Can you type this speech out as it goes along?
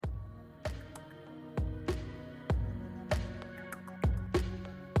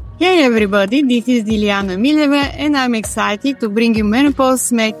Hey everybody, this is Dilijana Mileva and I'm excited to bring you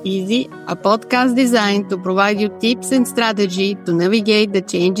Menopause Made Easy, a podcast designed to provide you tips and strategy to navigate the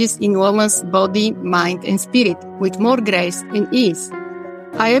changes in woman's body, mind and spirit with more grace and ease.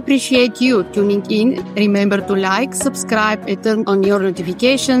 I appreciate you tuning in. Remember to like, subscribe and turn on your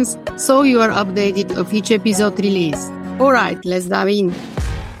notifications so you are updated of each episode release. Alright, let's dive in.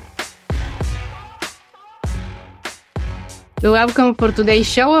 So welcome for today's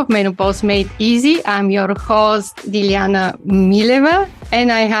show of Menopause Made Easy. I'm your host, Dilijana Mileva,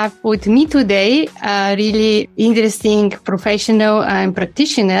 and I have with me today a really interesting professional and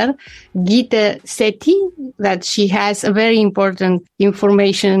practitioner, Geeta Sethi, that she has a very important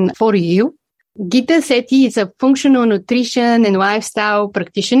information for you. Geeta Sethi is a functional nutrition and lifestyle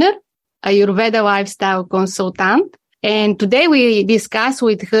practitioner, a Ayurveda lifestyle consultant, and today we discuss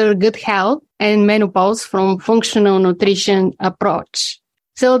with her good health and menopause from functional nutrition approach.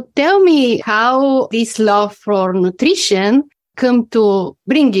 So tell me how this love for nutrition come to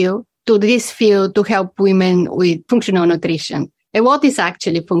bring you to this field to help women with functional nutrition. And what is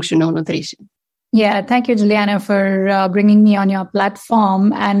actually functional nutrition? Yeah, thank you, Juliana, for bringing me on your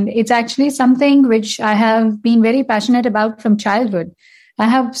platform. And it's actually something which I have been very passionate about from childhood. I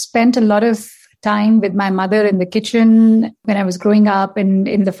have spent a lot of time with my mother in the kitchen when I was growing up and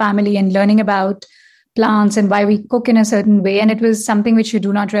in the family and learning about plants and why we cook in a certain way. And it was something which you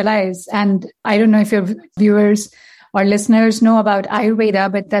do not realize. And I don't know if your viewers or listeners know about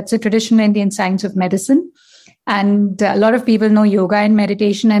Ayurveda, but that's a traditional Indian science of medicine. And a lot of people know yoga and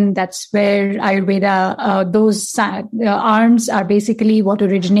meditation, and that's where Ayurveda, those arms are basically what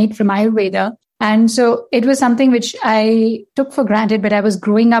originate from Ayurveda. And so it was something which I took for granted, but I was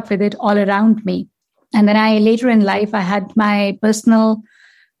growing up with it all around me. And then later in life, I had my personal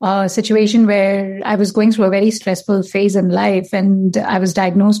situation where I was going through a very stressful phase in life. And I was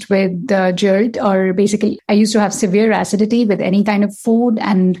diagnosed with GERD, or basically I used to have severe acidity with any kind of food.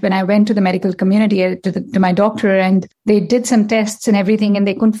 And when I went to the medical community, to my doctor, and they did some tests and everything, and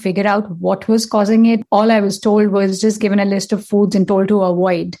they couldn't figure out what was causing it. All I was told was just given a list of foods and told to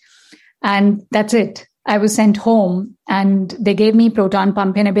avoid. And that's it. I was sent home and they gave me proton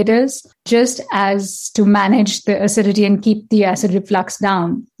pump inhibitors just as to manage the acidity and keep the acid reflux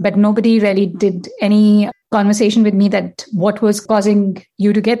down. But nobody really did any conversation with me that what was causing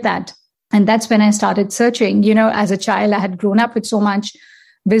you to get that. And that's when I started searching. You know, as a child, I had grown up with so much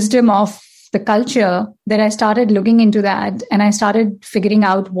wisdom of the culture that I started looking into that. And I started figuring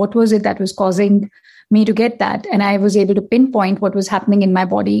out what was it that was causing me to get that. And I was able to pinpoint what was happening in my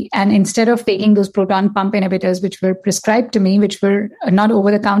body. And instead of taking those proton pump inhibitors, which were prescribed to me, which were not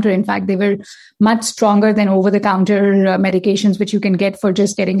over the counter, in fact, they were much stronger than over the counter medications, which you can get for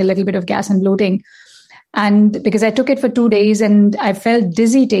just getting a little bit of gas and bloating. And because I took it for 2 days and I felt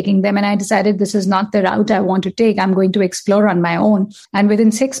dizzy taking them, and I decided this is not the route I want to take. I'm going to explore on my own. And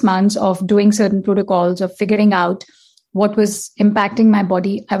within 6 months of doing certain protocols, of figuring out what was impacting my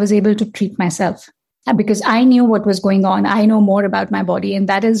body, I was able to treat myself. Because I knew what was going on. I know more about my body. And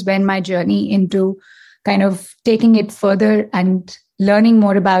that is when my journey into kind of taking it further and learning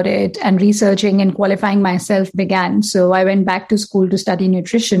more about it and researching and qualifying myself began. So I went back to school to study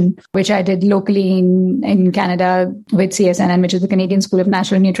nutrition, which I did locally in Canada with CSNN, which is the Canadian School of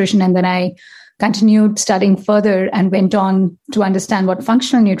Natural Nutrition. And then I continued studying further and went on to understand what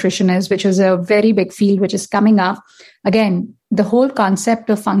functional nutrition is, which is a very big field which is coming up. Again, the whole concept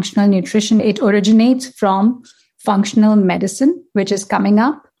of functional nutrition, it originates from functional medicine, which is coming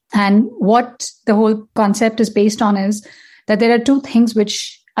up. And what the whole concept is based on is that there are two things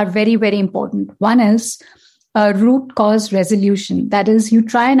which are very, very important. One is a root cause resolution. That is, you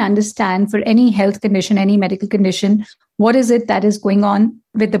try and understand for any health condition, any medical condition, what is it that is going on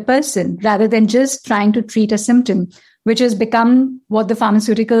with the person, rather than just trying to treat a symptom, which has become what the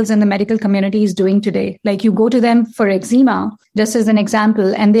pharmaceuticals and the medical community is doing today. Like you go to them for eczema, just as an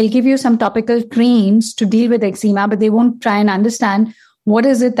example, and they'll give you some topical creams to deal with eczema, but they won't try and understand what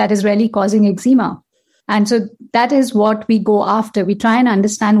is it that is really causing eczema. And so that is what we go after. We try and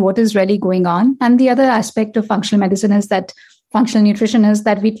understand what is really going on. And the other aspect of functional medicine is that functional nutrition is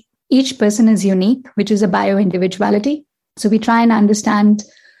that each person is unique, which is a bio-individuality. So we try and understand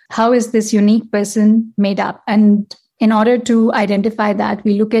how is this unique person made up. And in order to identify that,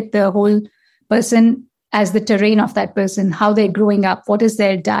 we look at the whole person as the terrain of that person, how they're growing up, what is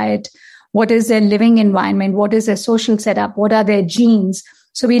their diet, what is their living environment, what is their social setup, what are their genes.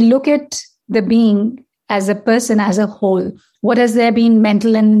 So we look at the being as a person as a whole. What has there been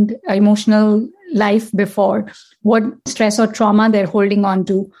mental and emotional life before, what stress or trauma they're holding on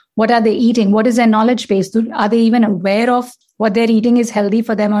to, what are they eating, what is their knowledge base, are they even aware of what they're eating is healthy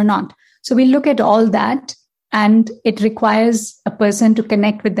for them or not. So we look at all that, and it requires a person to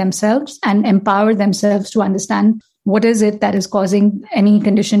connect with themselves and empower themselves to understand what is it that is causing any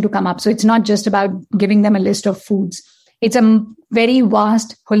condition to come up. So it's not just about giving them a list of foods. It's a very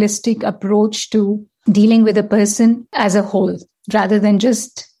vast, holistic approach to dealing with a person as a whole, rather than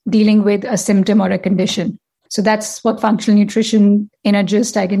just dealing with a symptom or a condition. So that's what functional nutrition in a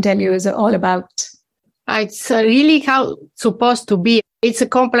gist, I can tell you, is all about. It's really how it's supposed to be. It's a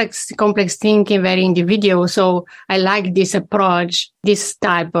complex thinking, very individual. So I like this approach, this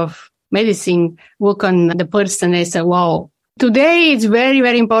type of medicine work on the person as a wow. Today, it's very,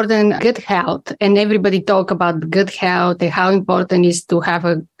 very important, gut health. And everybody talk about gut health and how important it is to have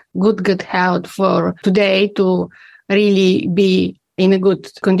a good gut health for today to really be in a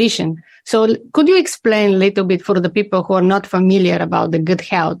good condition. So could you explain a little bit for the people who are not familiar about the gut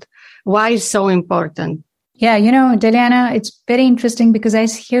health? Why it's so important? Yeah, Deliana, it's very interesting because I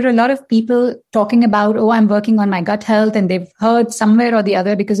hear a lot of people talking about, I'm working on my gut health, and they've heard somewhere or the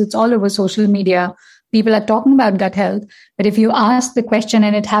other, because it's all over social media. People are talking about gut health. But if you ask the question,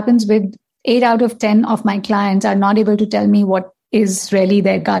 and it happens with 8 out of 10 of my clients are not able to tell me what is really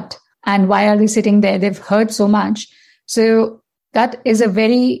their gut and why are they sitting there. They've heard so much. So gut is a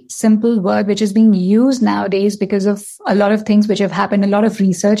very simple word which is being used nowadays because of a lot of things which have happened. A lot of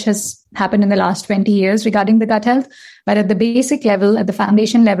research has happened in the last 20 years regarding the gut health. But at the basic level, at the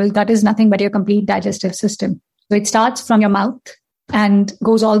foundation level, gut is nothing but your complete digestive system. So it starts from your mouth and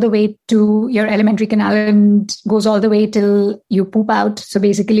goes all the way to your alimentary canal and goes all the way till you poop out. So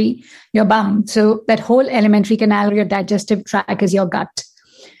basically your bum. So that whole alimentary canal or your digestive tract is your gut.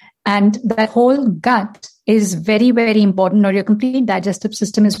 And that whole gut is very, very important, or your complete digestive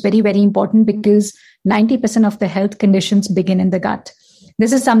system is very, very important, because 90% of the health conditions begin in the gut.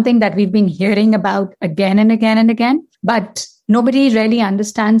 This is something that we've been hearing about again and again and again, but nobody really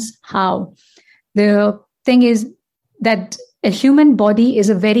understands how. The thing is that a human body is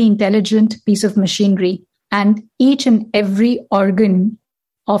a very intelligent piece of machinery, and each and every organ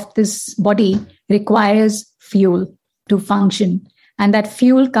of this body requires fuel to function. And that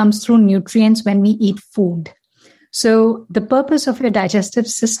fuel comes through nutrients when we eat food. So the purpose of your digestive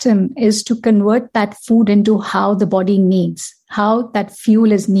system is to convert that food into how the body needs, how that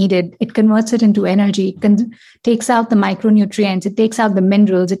fuel is needed. It converts it into energy. It takes out the micronutrients. It takes out the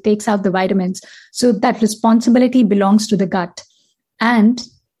minerals. It takes out the vitamins. So that responsibility belongs to the gut. And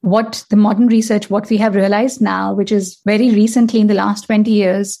what the modern research, what we have realized now, which is very recently in the last 20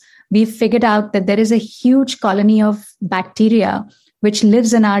 years, we've figured out that there is a huge colony of bacteria which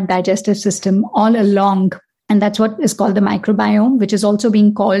lives in our digestive system all along. And that's what is called the microbiome, which is also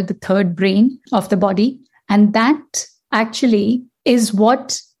being called the third brain of the body. And that actually is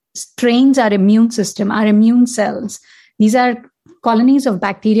what trains our immune system, our immune cells. These are colonies of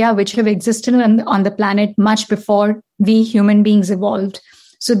bacteria which have existed on the planet much before we human beings evolved.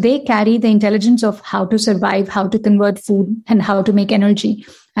 So they carry the intelligence of how to survive, how to convert food, and how to make energy.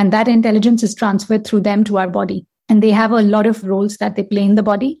 And that intelligence is transferred through them to our body. And they have a lot of roles that they play in the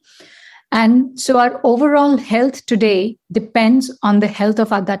body. And so our overall health today depends on the health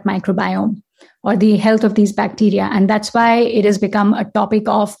of our gut microbiome, or the health of these bacteria. And that's why it has become a topic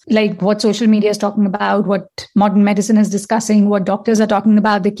of like what social media is talking about, what modern medicine is discussing, what doctors are talking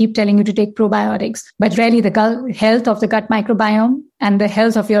about. They keep telling you to take probiotics. But really the health of the gut microbiome and the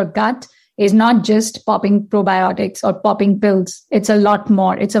health of your gut is not just popping probiotics or popping pills. It's a lot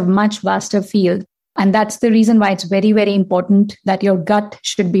more. It's a much vaster field. And that's the reason why it's very, very important that your gut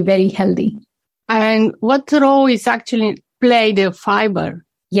should be very healthy. And what role is actually play the fiber?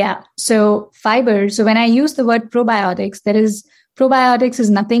 Yeah. So fiber. So when I use the word probiotics, probiotics is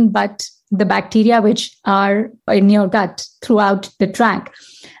nothing but the bacteria which are in your gut throughout the tract.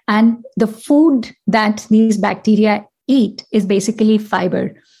 And the food that these bacteria eat is basically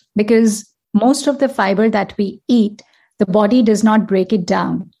fiber, because most of the fiber that we eat, the body does not break it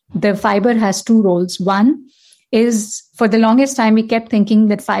down. The fiber has two roles. One is, for the longest time, we kept thinking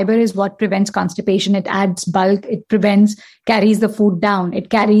that fiber is what prevents constipation. It adds bulk. It carries the food down. It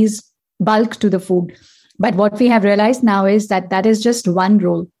carries bulk to the food. But what we have realized now is that that is just one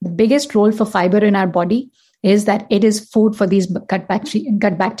role. The biggest role for fiber in our body is that it is food for these gut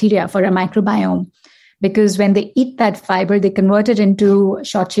bacteria, for a microbiome. Because when they eat that fiber, they convert it into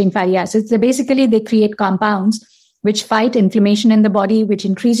short-chain fatty acids. They create compounds which fight inflammation in the body, which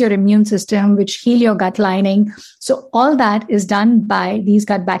increase your immune system, which heal your gut lining. So all that is done by these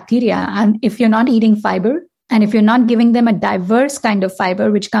gut bacteria. And if you're not eating fiber, And if you're not giving them a diverse kind of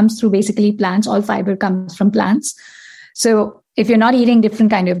fiber, which comes through basically plants, all fiber comes from plants. So if you're not eating different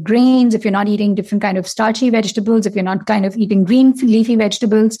kind of grains, if you're not eating different kind of starchy vegetables, if you're not kind of eating green leafy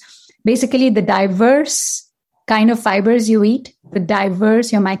vegetables, basically the diverse kind of fibers you eat, the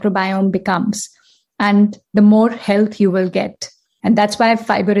diverse your microbiome becomes, and the more health you will get. And that's why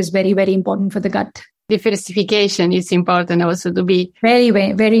fiber is very, very important for the gut. Diversification is important also to be. Very,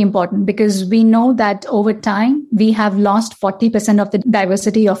 very, very important, because we know that over time, we have lost 40% of the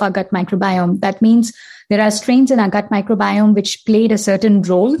diversity of our gut microbiome. That means there are strains in our gut microbiome which played a certain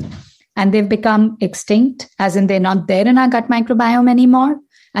role and they've become extinct, as in they're not there in our gut microbiome anymore.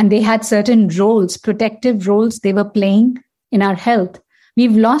 And they had certain roles, protective roles they were playing in our health.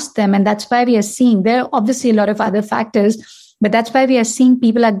 We've lost them. And that's why we are seeing, there are obviously a lot of other factors, but that's why we are seeing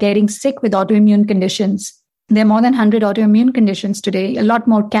people are getting sick with autoimmune conditions. There are more than 100 autoimmune conditions today, a lot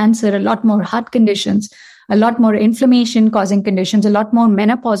more cancer, a lot more heart conditions, a lot more inflammation causing conditions, a lot more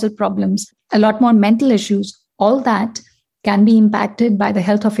menopausal problems, a lot more mental issues. All that can be impacted by the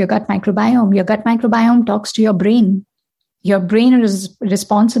health of your gut microbiome. Your gut microbiome talks to your brain. Your brain is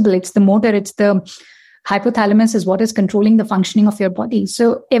responsible. It's the motor. It's the hypothalamus is what is controlling the functioning of your body.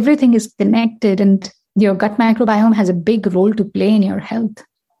 So everything is connected, and your gut microbiome has a big role to play in your health.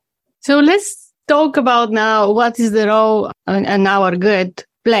 So let's talk about now what is the role in our gut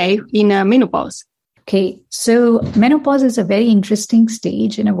play in menopause. Okay, so menopause is a very interesting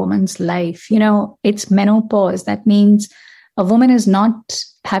stage in a woman's life. It's menopause. That means a woman is not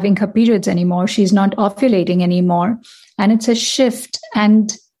having her periods anymore. She's not ovulating anymore. And it's a shift.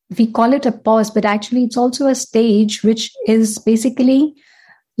 And we call it a pause, but actually it's also a stage which is basically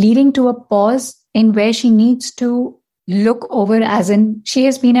leading to a pause in where she needs to look over, as in she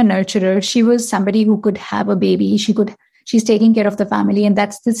has been a nurturer. She was somebody who could have a baby. She's taking care of the family. And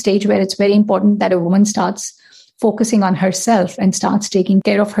that's the stage where it's very important that a woman starts focusing on herself and starts taking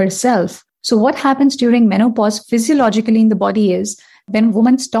care of herself. So what happens during menopause physiologically in the body is when a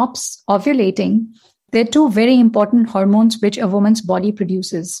woman stops ovulating, there are two very important hormones which a woman's body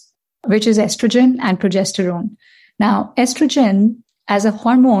produces, which is estrogen and progesterone. Now, estrogen as a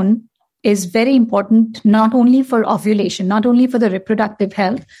hormone is very important not only for ovulation, not only for the reproductive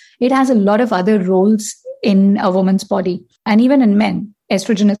health. It has a lot of other roles in a woman's body. And even in men,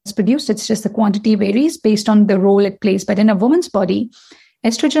 estrogen is produced. It's just the quantity varies based on the role it plays. But in a woman's body,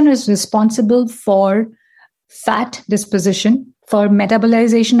 estrogen is responsible for fat disposition, for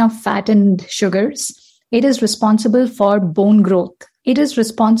metabolization of fat and sugars. It is responsible for bone growth. It is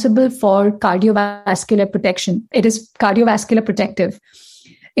responsible for cardiovascular protection. It is cardiovascular protective.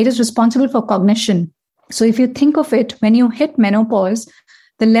 It is responsible for cognition. So if you think of it, when you hit menopause,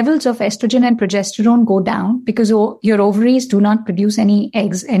 the levels of estrogen and progesterone go down because your ovaries do not produce any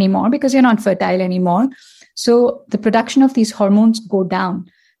eggs anymore because you're not fertile anymore. So the production of these hormones go down,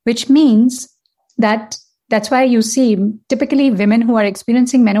 which means that's why you see typically women who are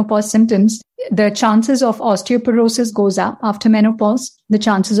experiencing menopause symptoms, the chances of osteoporosis goes up after menopause. The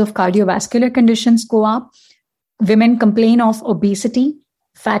chances of cardiovascular conditions go up. Women complain of obesity,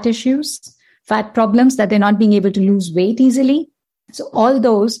 fat issues, fat problems, that they're not being able to lose weight easily. So all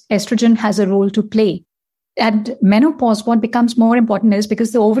those, estrogen has a role to play. At menopause, what becomes more important is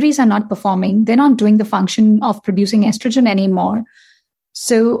because the ovaries are not performing, they're not doing the function of producing estrogen anymore.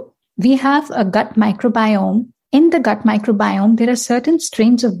 So we have a gut microbiome. In the gut microbiome, there are certain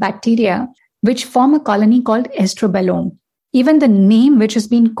strains of bacteria which form a colony called estrobolome. Even the name which has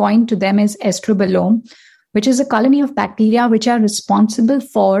been coined to them is estrobolome, which is a colony of bacteria which are responsible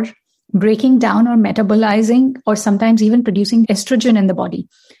for breaking down or metabolizing or sometimes even producing estrogen in the body.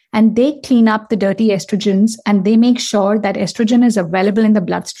 And they clean up the dirty estrogens and they make sure that estrogen is available in the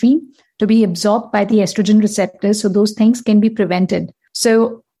bloodstream to be absorbed by the estrogen receptors so those things can be prevented.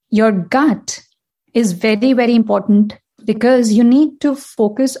 So your gut is very, very important because you need to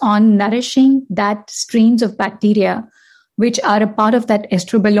focus on nourishing that strains of bacteria which are a part of that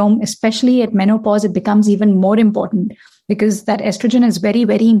estrobolome. Especially at menopause, it becomes even more important because that estrogen is very,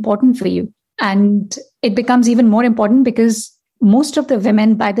 very important for you. And it becomes even more important because most of the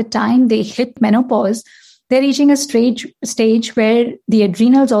women, by the time they hit menopause, they're reaching a stage where the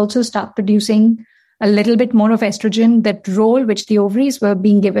adrenals also start producing a little bit more of estrogen. That role which the ovaries were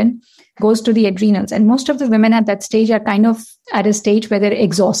being given goes to the adrenals. And most of the women at that stage are kind of at a stage where they're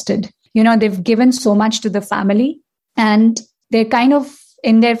exhausted. They've given so much to the family and they're kind of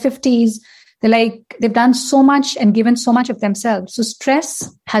in their 50s. They've done so much and given so much of themselves. So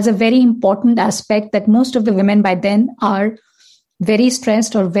stress has a very important aspect that most of the women by then are very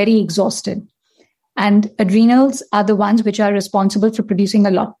stressed or very exhausted. And adrenals are the ones which are responsible for producing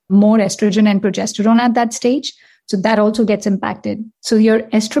a lot more estrogen and progesterone at that stage. So that also gets impacted. So your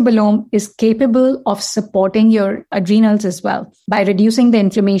estrobolome is capable of supporting your adrenals as well by reducing the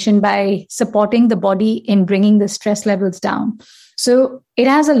inflammation, by supporting the body in bringing the stress levels down. So it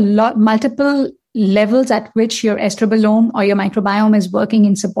has multiple levels at which your estrobolome or your microbiome is working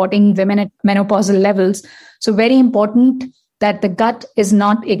in supporting women at menopausal levels. So very important that the gut is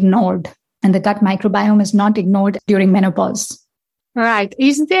not ignored and the gut microbiome is not ignored during menopause. Right.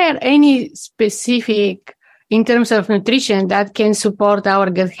 Is there any specific in terms of nutrition that can support our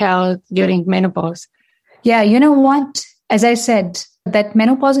gut health during menopause? Yeah, you know what? As I said, that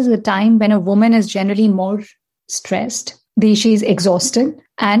menopause is a time when a woman is generally more stressed. She's exhausted.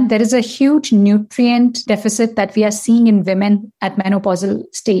 And there is a huge nutrient deficit that we are seeing in women at menopausal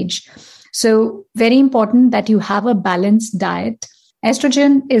stage. So very important that you have a balanced diet.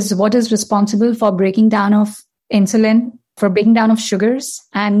 Estrogen is what is responsible for breaking down of insulin, for breaking down of sugars,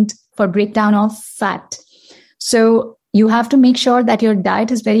 and for breakdown of fat. So you have to make sure that your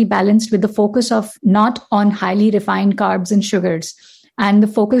diet is very balanced with the focus of not on highly refined carbs and sugars. And the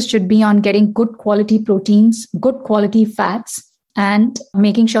focus should be on getting good quality proteins, good quality fats, and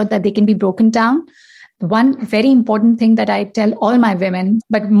making sure that they can be broken down. One very important thing that I tell all my women,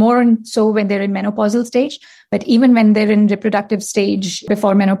 but more so when they're in menopausal stage, but even when they're in reproductive stage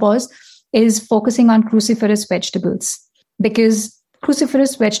before menopause, is focusing on cruciferous vegetables. Because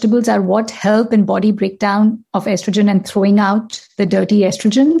cruciferous vegetables are what help in body breakdown of estrogen and throwing out the dirty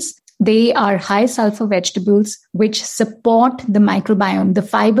estrogens. They are high sulfur vegetables which support the microbiome. The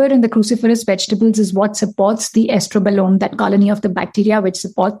fiber in the cruciferous vegetables is what supports the estrobolome, that colony of the bacteria which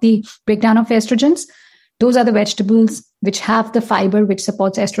support the breakdown of estrogens. Those are the vegetables which have the fiber which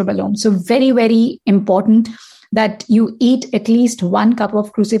supports estrobolome. So very, very important that you eat at least 1 cup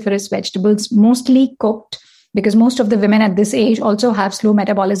of cruciferous vegetables, mostly cooked, because most of the women at this age also have slow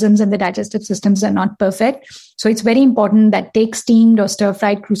metabolisms and the digestive systems are not perfect. So it's very important that take steamed or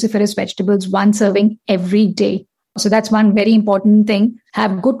stir-fried cruciferous vegetables, 1 serving every day. So that's one very important thing.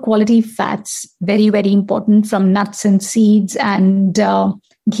 Have good quality fats, very, very important, from nuts and seeds and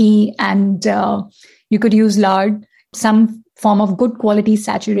ghee, and you could use lard, some form of good quality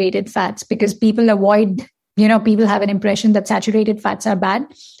saturated fats, because people have an impression that saturated fats are bad.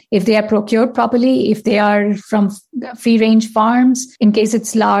 If they are procured properly, if they are from free-range farms, in case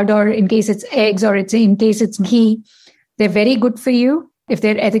it's lard or in case it's eggs or in case it's ghee, they're very good for you if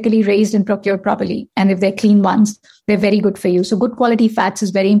they're ethically raised and procured properly. And if they're clean ones, they're very good for you. So good quality fats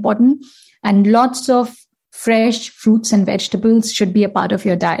is very important. And lots of fresh fruits and vegetables should be a part of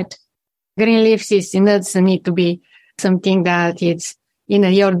your diet. Green leafy nuts need to be something that it's in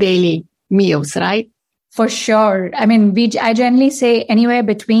your daily meals, right? For sure. I mean, I generally say anywhere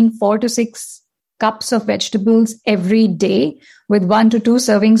between 4 to 6 cups of vegetables every day, with 1 to 2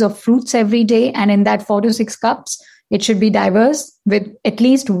 servings of fruits every day. And in that 4 to 6 cups, it should be diverse with at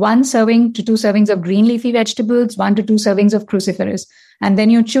least 1 serving to 2 servings of green leafy vegetables, 1 to 2 servings of cruciferous. And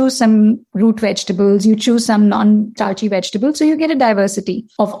then you choose some root vegetables, you choose some non-starchy vegetables. So you get a diversity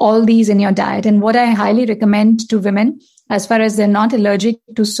of all these in your diet. And what I highly recommend to women, as far as they're not allergic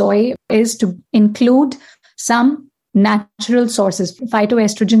to soy, is to include some natural sources,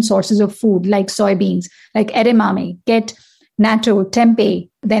 phytoestrogen sources of food, like soybeans, like edamame, get natto, tempeh.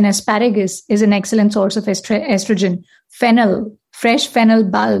 Then asparagus is an excellent source of estrogen. Fennel, fresh fennel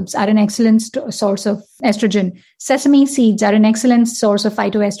bulbs are an excellent source of estrogen. Sesame seeds are an excellent source of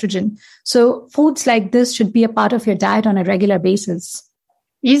phytoestrogen. So foods like this should be a part of your diet on a regular basis.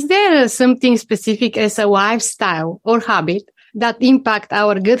 Is there something specific as a lifestyle or habit that impact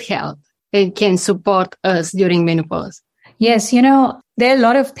our gut health and can support us during menopause? Yes, there are a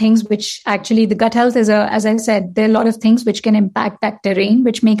lot of things which actually the gut health as I said, there are a lot of things which can impact that terrain,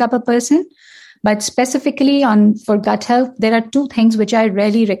 which make up a person. But specifically for gut health, there are 2 things which I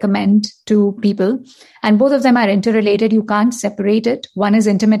really recommend to people. And both of them are interrelated. You can't separate it. One is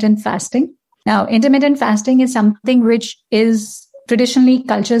intermittent fasting. Now, intermittent fasting is something which is traditionally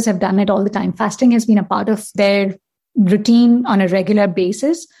cultures have done it all the time. Fasting has been a part of their routine on a regular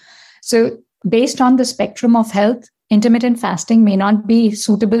basis. So based on the spectrum of health, intermittent fasting may not be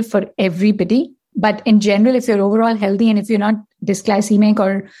suitable for everybody. But in general, if you're overall healthy and if you're not dysglycemic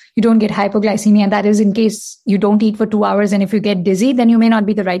or you don't get hypoglycemia, that is in case you don't eat for 2 hours, and if you get dizzy, then you may not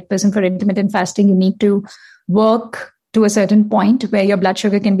be the right person for intermittent fasting. You need to work to a certain point where your blood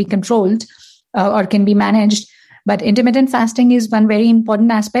sugar can be controlled or can be managed. But intermittent fasting is one very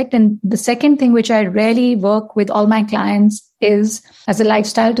important aspect. And the second thing which I really work with all my clients is, as a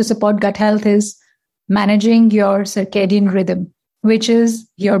lifestyle to support gut health, is managing your circadian rhythm. which is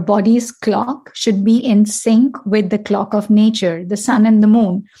your body's clock should be in sync with the clock of nature, the sun and the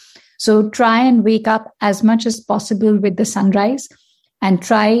moon. So try and wake up as much as possible with the sunrise and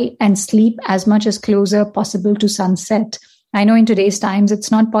try and sleep as much as closer possible to sunset. I know in today's times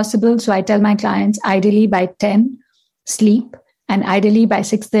it's not possible. So I tell my clients, ideally by 10, sleep, and ideally by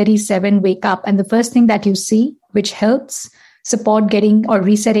 6:37, wake up. And the first thing that you see, which helps support getting or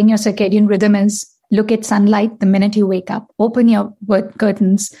resetting your circadian rhythm, is look at sunlight the minute you wake up. Open your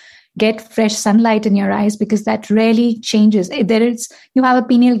curtains, get fresh sunlight in your eyes, because that really changes. You have a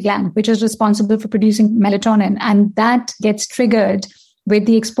pineal gland, which is responsible for producing melatonin, and that gets triggered with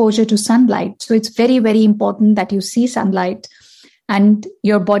the exposure to sunlight. So it's very, very important that you see sunlight. And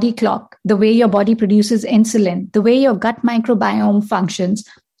your body clock, the way your body produces insulin, the way your gut microbiome functions,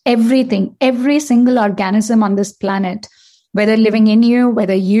 everything, every single organism on this planet, whether living in you,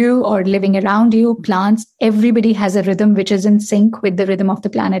 whether you or living around you, plants, everybody has a rhythm which is in sync with the rhythm of the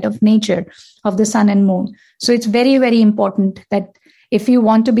planet, of nature, of the sun and moon. So it's very, very important that if you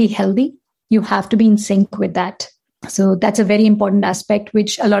want to be healthy, you have to be in sync with that. So that's a very important aspect,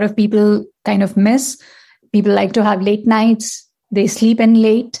 which a lot of people kind of miss. People like to have late nights. They sleep in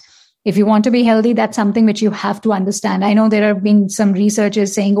late. If you want to be healthy, that's something which you have to understand. I know there have been some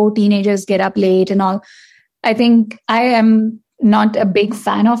researchers saying, oh, teenagers get up late and all. I think I am not a big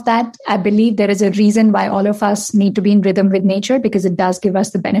fan of that. I believe there is a reason why all of us need to be in rhythm with nature, because it does give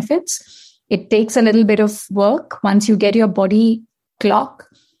us the benefits. It takes a little bit of work. Once you get your body clock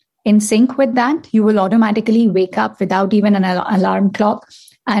in sync with that, you will automatically wake up without even an alarm clock.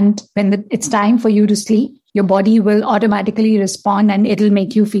 And when it's time for you to sleep, your body will automatically respond and it'll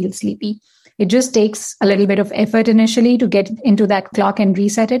make you feel sleepy. It just takes a little bit of effort initially to get into that clock and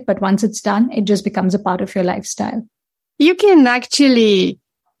reset it. But once it's done, it just becomes a part of your lifestyle. You can actually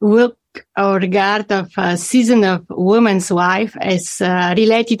look or regard of a season of woman's life as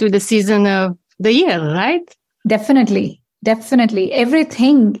related to the season of the year, right? Definitely.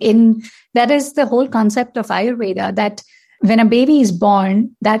 Everything that is the whole concept of Ayurveda, that when a baby is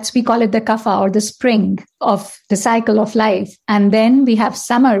born, we call it the kapha, or the spring of the cycle of life. And then we have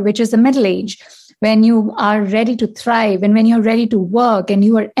summer, which is the middle age, when you are ready to thrive and when you're ready to work and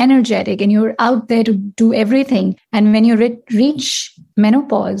you are energetic and you're out there to do everything. And when you reach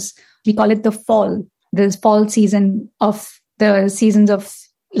menopause, we call it the fall season of the seasons of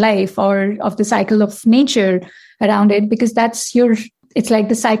life or of the cycle of nature around it, because it's like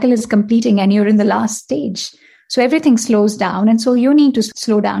the cycle is completing and you're in the last stage. So everything slows down. And so you need to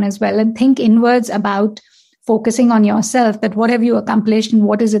slow down as well and think inwards about focusing on yourself, that what have you accomplished and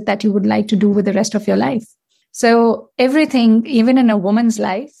what is it that you would like to do with the rest of your life? So everything, even in a woman's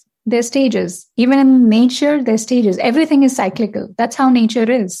life, there's stages. Even in nature, there's stages. Everything is cyclical. That's how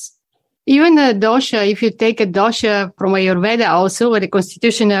nature is. Even a dosha, if you take a dosha from Ayurveda also, or the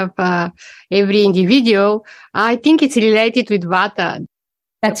constitution of every individual, I think it's related with Vata.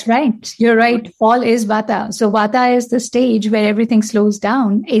 That's right. You're right. Fall is Vata. So Vata is the stage where everything slows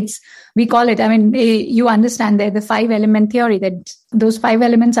down. We call it, you understand the 5-element theory, that those 5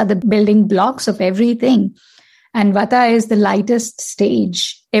 elements are the building blocks of everything. And Vata is the lightest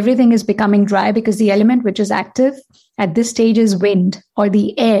stage. Everything is becoming dry because the element which is active at this stage is wind or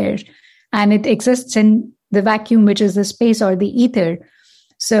the air. And it exists in the vacuum, which is the space or the ether.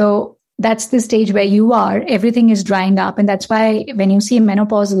 So that's the stage where you are. Everything is drying up. And that's why when you see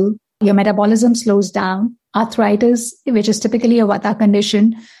menopausal, your metabolism slows down. Arthritis, which is typically a Vata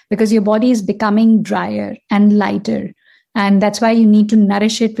condition, because your body is becoming drier and lighter. And that's why you need to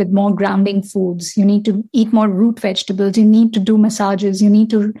nourish it with more grounding foods. You need to eat more root vegetables. You need to do massages. You need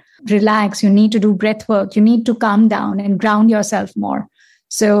to relax. You need to do breath work. You need to calm down and ground yourself more.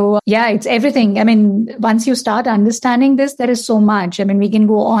 So yeah, it's everything. Once you start understanding this, there is so much. We can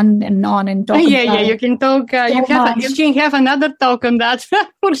go on and talk. You can talk. You can have another talk on that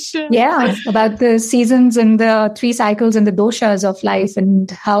for sure. Yeah, about the seasons and the 3 cycles and the doshas of life, and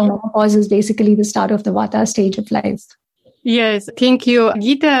how menopause is basically the start of the Vata stage of life. Yes, thank you.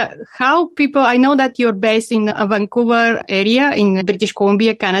 Geeta, I know that you're based in Vancouver area in British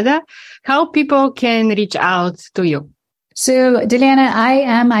Columbia, Canada. How people can reach out to you? So, Diliana, I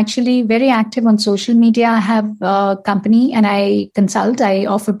am actually very active on social media. I have a company and I consult. I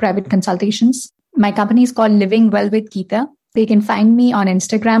offer private consultations. My company is called Living Well with Geeta. They can find me on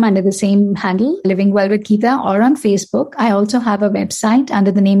Instagram under the same handle, Living Well with Geeta, or on Facebook. I also have a website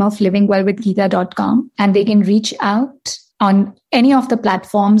under the name of livingwellwithgeeta.com, and they can reach out on any of the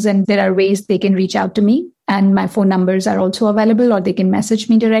platforms, and there are ways they can reach out to me. And my phone numbers are also available, or they can message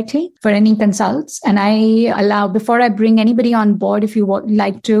me directly for any consults. And I allow, before I bring anybody on board, if you would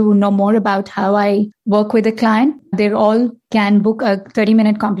like to know more about how I work with a client, they all can book a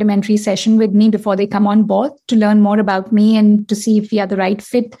 30-minute complimentary session with me before they come on board to learn more about me and to see if we are the right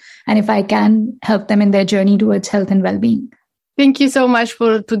fit and if I can help them in their journey towards health and well-being. Thank you so much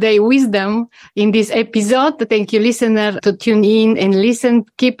for today's wisdom in this episode. Thank you, listener, to tune in and listen.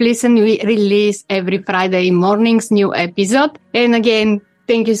 Keep listening. We release every Friday morning's new episode. And again,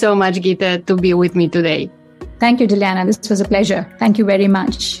 thank you so much, Geeta, to be with me today. Thank you, Diliana. This was a pleasure. Thank you very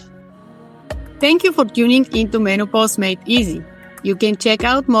much. Thank you for tuning into Menopause Made Easy. You can check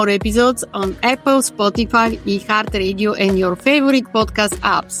out more episodes on Apple, Spotify, iHeartRadio, and your favorite podcast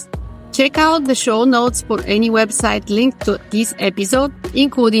apps. Check out the show notes for any website linked to this episode,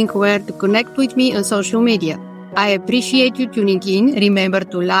 including where to connect with me on social media. I appreciate you tuning in. Remember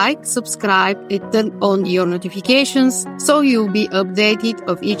to like, subscribe, and turn on your notifications so you'll be updated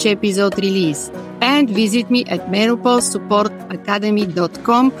of each episode release. And visit me at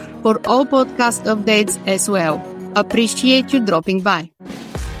menopausesupportacademy.com for all podcast updates as well. Appreciate you dropping by.